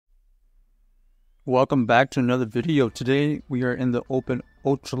Welcome back to another video. Today we are in the Open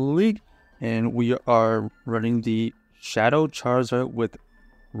Ultra League and we are running the Shadow Charizard with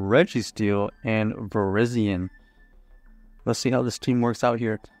Registeel and Virizion. Let's see how this team works out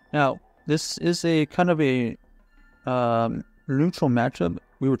here. Now, this is a kind of a neutral matchup.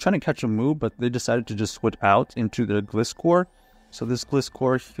 We were trying to catch a move, but they decided to just switch out into the Gliscor. So this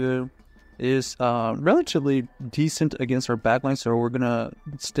Gliscor here is relatively decent against our backline, so we're gonna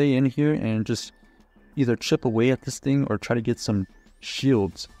stay in here and just either chip away at this thing or try to get some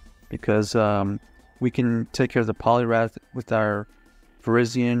shields, because we can take care of the Poliwrath with our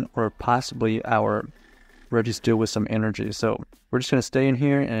Virizion or possibly our Registeel with some energy. So we're just gonna stay in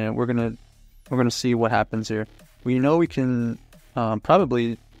here and we're gonna see what happens here. We know we can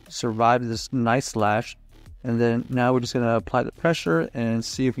probably survive this nice slash, and then now we're just gonna apply the pressure and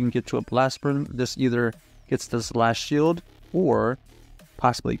see if we can get to a blast burn. This either gets this last shield or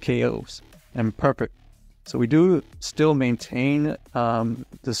possibly KOs. And perfect. So we do still maintain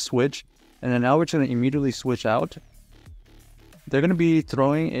the switch, and then now we're going to immediately switch out. They're going to be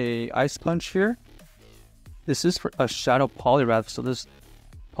throwing a Ice Punch here. This is for a Shadow Poliwrath, so this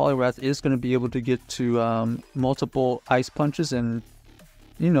Poliwrath is going to be able to get to multiple Ice Punches and,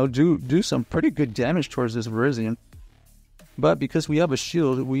 you know, do some pretty good damage towards this Virizion. But because we have a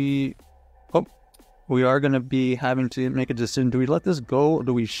shield, we are going to be having to make a decision. Do we let this go or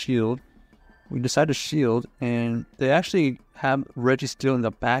do we shield? We decide to shield, and they actually have Registeel in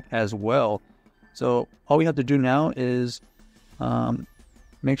the back as well. So all we have to do now is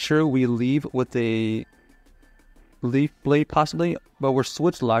make sure we leave with a Leaf Blade possibly, but we're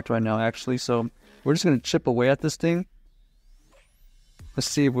switch locked right now actually. So we're just going to chip away at this thing. Let's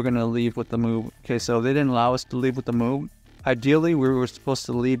see if we're going to leave with the move. Okay, so they didn't allow us to leave with the move. Ideally, we were supposed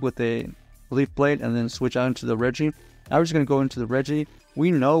to leave with a Leaf Blade and then switch out into the Regi. Now we're just going to go into the Regi. We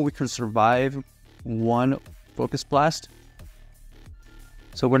know we can survive one Focus Blast,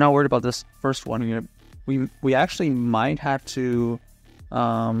 so we're not worried about this first one here. We actually might have to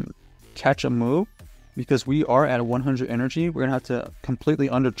catch a move because we are at 100 energy. We're going to have to completely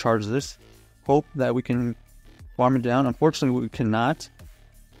undercharge this. Hope that we can farm it down. Unfortunately, we cannot.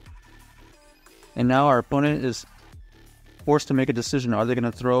 And now our opponent is forced to make a decision. Are they going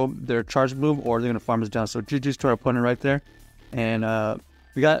to throw their charge move or are they going to farm us down? So GG's to our opponent right there. And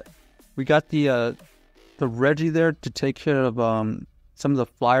we got the Regi there to take care of some of the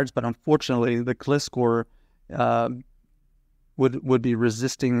flyers, but unfortunately the Gliscor would be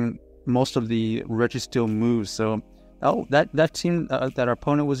resisting most of the Registeel moves. So that team that our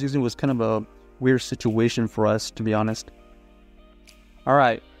opponent was using was kind of a weird situation for us, to be honest. All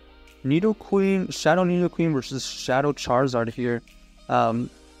right, Shadow Nidoqueen versus Shadow Charizard here.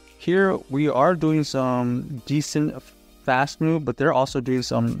 Here we are doing some decent fast move, but they're also doing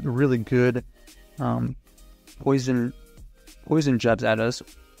some really good poison jabs at us.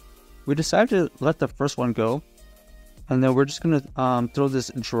 We decided to let the first one go, and then we're just gonna throw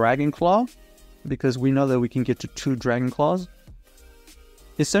this Dragon Claw because we know that we can get to 2 Dragon Claws.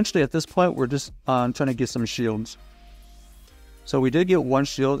 Essentially, at this point, we're just trying to get some shields. So we did get 1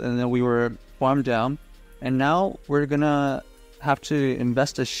 shield, and then we were farmed down, and now we're gonna have to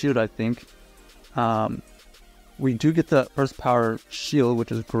invest a shield, I think. We do get the Earth Power shield,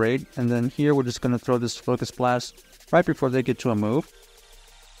 which is great. And then here we're just going to throw this Focus Blast right before they get to a move.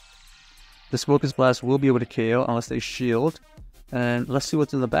 This Focus Blast will be able to KO unless they shield. And let's see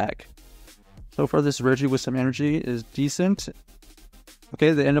what's in the back. So far, this Regi with some energy is decent.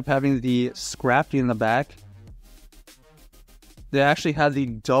 Okay, they end up having the Scrafty in the back. They actually had the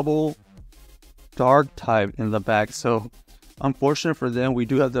double Dark type in the back. So unfortunate for them, we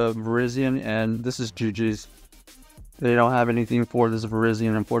do have the Virizion, and this is GG's. They don't have anything for this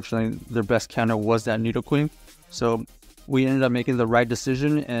Virizion. Unfortunately, their best counter was that Nidoqueen. So we ended up making the right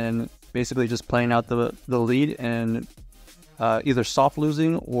decision and basically just playing out the lead and either soft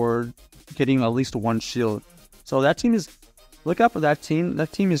losing or getting at least 1 shield. So that team is, look out for that team.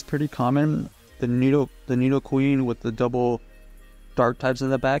 That team is pretty common. The Nidoqueen with the double Dark types in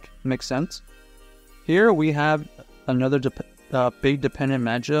the back makes sense. Here we have another big dependent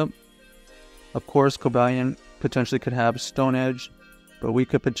matchup. Of course, Cobalion potentially could have Stone Edge, but we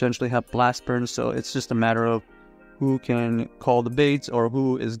could potentially have Blast Burn, so it's just a matter of who can call the baits or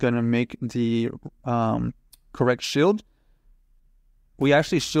who is going to make the correct shield. We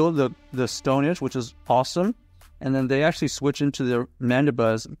actually shield the Stone Edge, which is awesome, and then they actually switch into their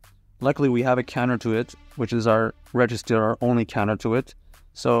Mandibuzz. Luckily, we have a counter to it, which is our Registeel, our only counter to it.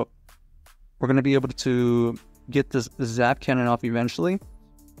 So we're going to be able to get this Zap Cannon off eventually.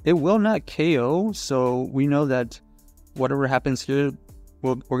 It will not KO, so we know that whatever happens here,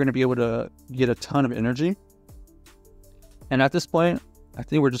 we're going to be able to get a ton of energy. And at this point, I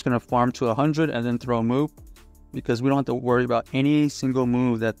think we're just going to farm to 100 and then throw a move, because we don't have to worry about any single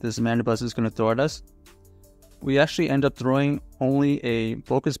move that this Mandibuzz is going to throw at us. We actually end up throwing only a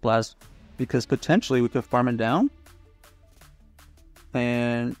Focus Blast because potentially we could farm it down.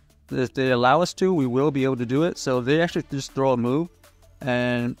 And if they allow us to, we will be able to do it. So they actually just throw a move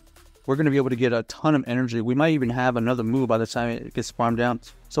and we're going to be able to get a ton of energy. We might even have another move by the time it gets farmed down.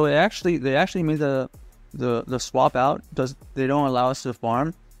 So they actually made the swap out. They don't allow us to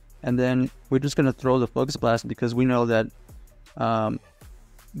farm. And then we're just going to throw the Focus Blast because we know that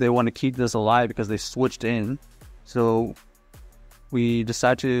they want to keep this alive because they switched in. So we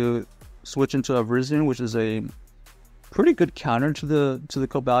decide to switch into a Virizion, which is a pretty good counter to the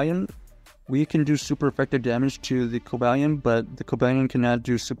Cobalion. We can do super effective damage to the Cobalion, but the Cobalion cannot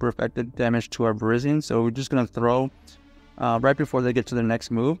do super effective damage to our Virizion. So we're just going to throw right before they get to the next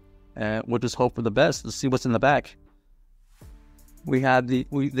move. And we'll just hope for the best. Let's see what's in the back. We had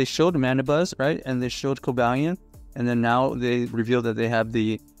they showed Mandibuzz, right? And they showed Cobalion. And then now they revealed that they have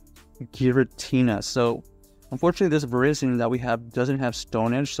the Giratina. So unfortunately, this Virizion that we have doesn't have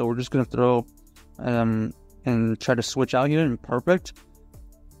Stone Edge. So we're just going to throw and try to switch out here, and perfect.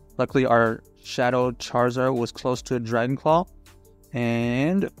 Luckily, our Shadow Charizard was close to a Dragon Claw.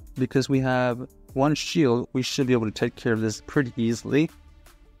 And because we have one shield, we should be able to take care of this pretty easily.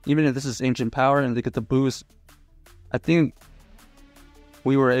 Even if this is Ancient Power and they get the boost, I think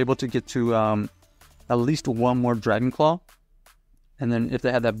we were able to get to at least one more Dragon Claw. And then if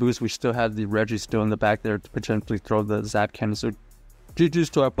they had that boost, we still had the Registeel in the back there to potentially throw the Zap Cannon. So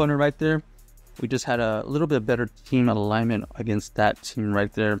GG's to our opponent right there. We just had a little bit better team alignment against that team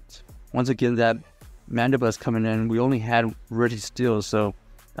right there. Once again, that Mandibuzz coming in, we only had Registeel, so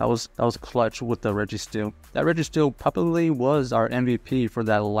that was clutch with the Registeel. That Registeel probably was our MVP for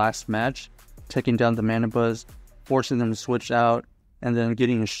that last match, taking down the Mandibuzz, forcing them to switch out, and then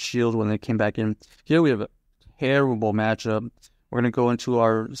getting a shield when they came back in. Here we have a terrible matchup. We're going to go into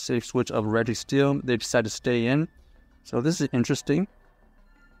our safe switch of Registeel. They decide to stay in. So this is interesting.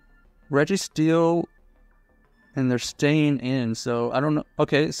 Registeel, and they're staying in. So I don't know.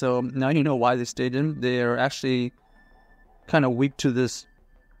 Okay, so now you know why they stayed in. They are actually kind of weak to this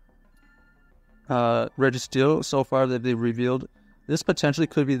Registeel so far that they've revealed. This potentially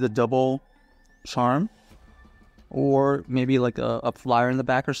could be the double charm, or maybe like a flyer in the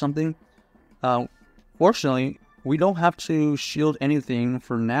back or something. Fortunately, we don't have to shield anything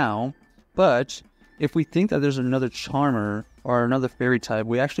for now, but if we think that there's another charmer or another fairy type,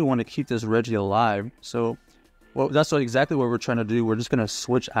 we actually want to keep this Reggie alive. So that's exactly what we're trying to do. We're just going to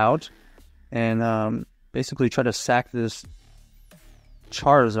switch out and basically try to sack this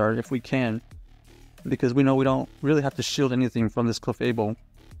Charizard if we can, because we know we don't really have to shield anything from this Clefable.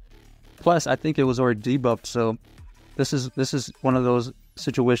 Plus, I think it was already debuffed, so this is one of those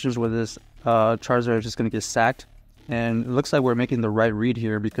situations where this Charizard is just going to get sacked. And it looks like we're making the right read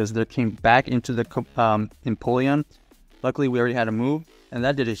here because they came back into the Empoleon. Luckily, we already had a move, and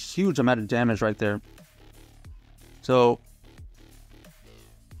that did a huge amount of damage right there. So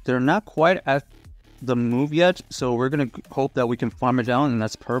they're not quite at the move yet, so we're going to hope that we can farm it down, and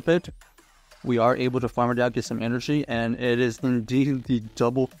that's perfect. We are able to farm it down, get some energy, and it is indeed the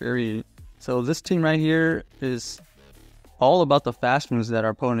double fairy. So this team right here is all about the fast moves that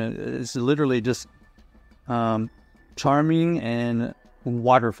our opponent is literally just charming and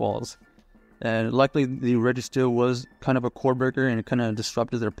waterfalls. And luckily the Registeel was kind of a core breaker and it kind of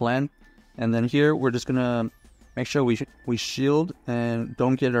disrupted their plan. And then here we're just gonna make sure we shield and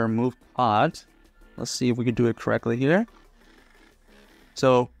don't get our move caught. Let's see if we can do it correctly here.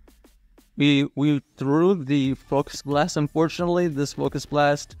 So we threw the Focus Blast. Unfortunately, this Focus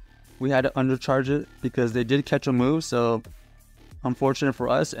Blast, we had to undercharge it because they did catch a move, so unfortunate for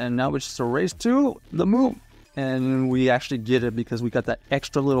us. And now it's just a race to the move. And we actually get it because we got that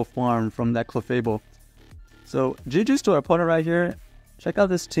extra little farm from that Clefable. So GG's to our opponent right here. Check out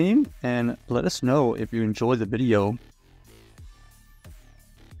this team and let us know if you enjoyed the video.